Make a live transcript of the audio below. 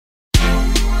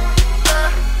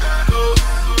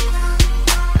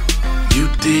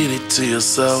did it to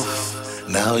yourself.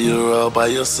 Now you're all by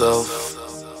yourself,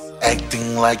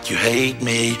 acting like you hate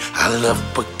me. I left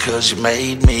because you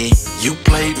made me. You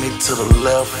played me to the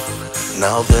left.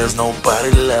 Now there's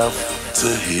nobody left to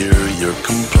hear your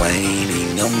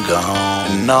complaining. I'm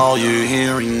gone, and all you're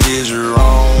hearing is your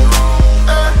own.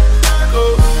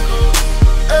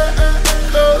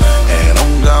 And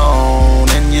I'm gone,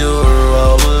 and you're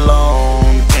all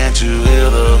alone. Can't you hear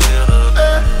the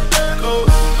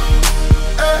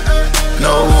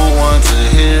no one to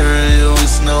hear you?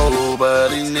 It's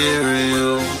nobody near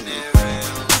you.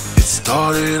 It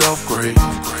started off great,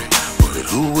 but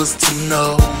who was to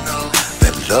know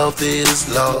that love that is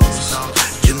lost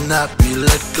cannot be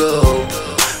let go?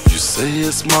 You say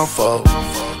it's my fault,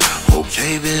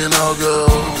 okay then I'll go.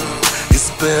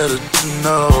 It's better to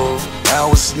know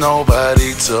now it's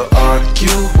nobody to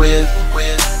argue with,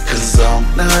 cause I'm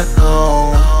not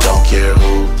home. Don't care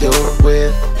who you're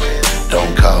with,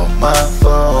 don't call my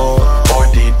phone. Or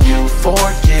did you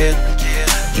forget?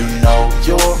 You know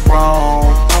you're wrong.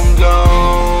 I'm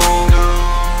gone,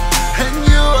 and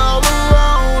you're all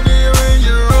alone here in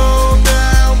your own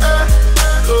damn.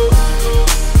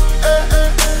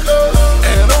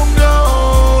 And I'm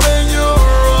gone, and you're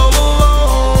all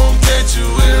alone. Can't you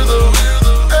hear the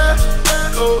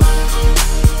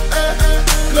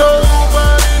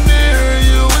nobody near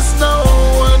you? It's no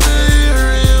one to hear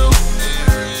you.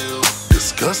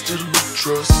 Disgusted with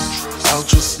trust, I'll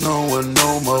just know it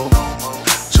no more.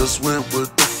 Just went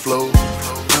with the flow,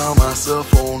 found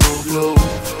myself on the floor.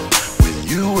 When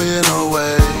you went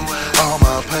away, all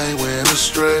my pain went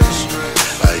astray.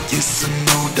 Like it's a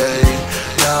new day,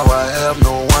 now I have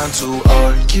no one to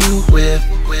argue with,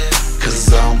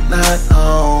 cause I'm not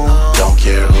home. Don't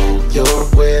care who you're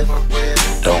with,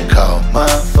 don't call my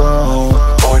phone.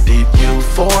 Or did you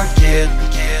forget?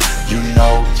 You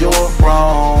know you're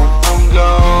wrong. I'm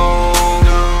gone,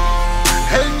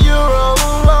 and you're all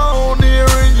alone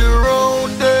here in your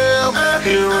own damn.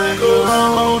 Here in your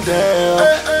own damn.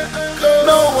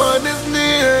 No one is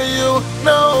near you,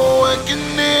 no one can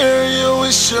near you.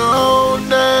 It's your own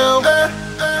damn.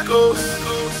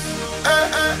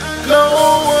 No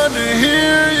one to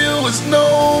hear you, it's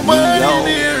nobody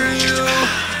near you.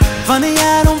 Funny,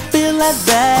 I don't feel that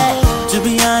bad. To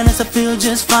be honest, I feel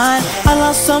just fine. I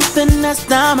lost something that's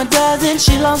dime a dozen.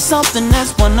 She lost something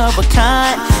that's one of a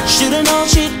kind. Should've known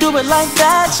she'd do it like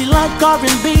that. She like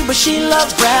R&B, but she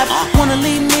loves rap. Wanna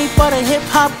leave me for the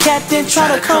hip-hop cat, then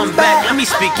try to come back. Let me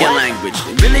speak your language.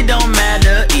 It really don't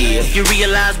matter if you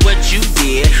realize what you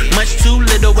did. Much too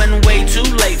little and way too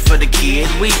late for the kid.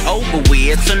 We over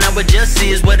with, so now it just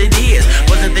is what it is.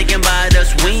 Wasn't thinking about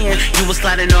us when you was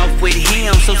sliding off with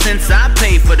him. So since I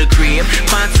paid for the crib,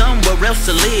 find somewhere else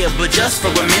to live. But just for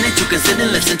a minute you can sit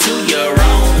and listen to your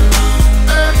own.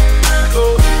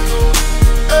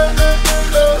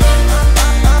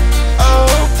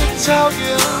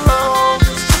 Talking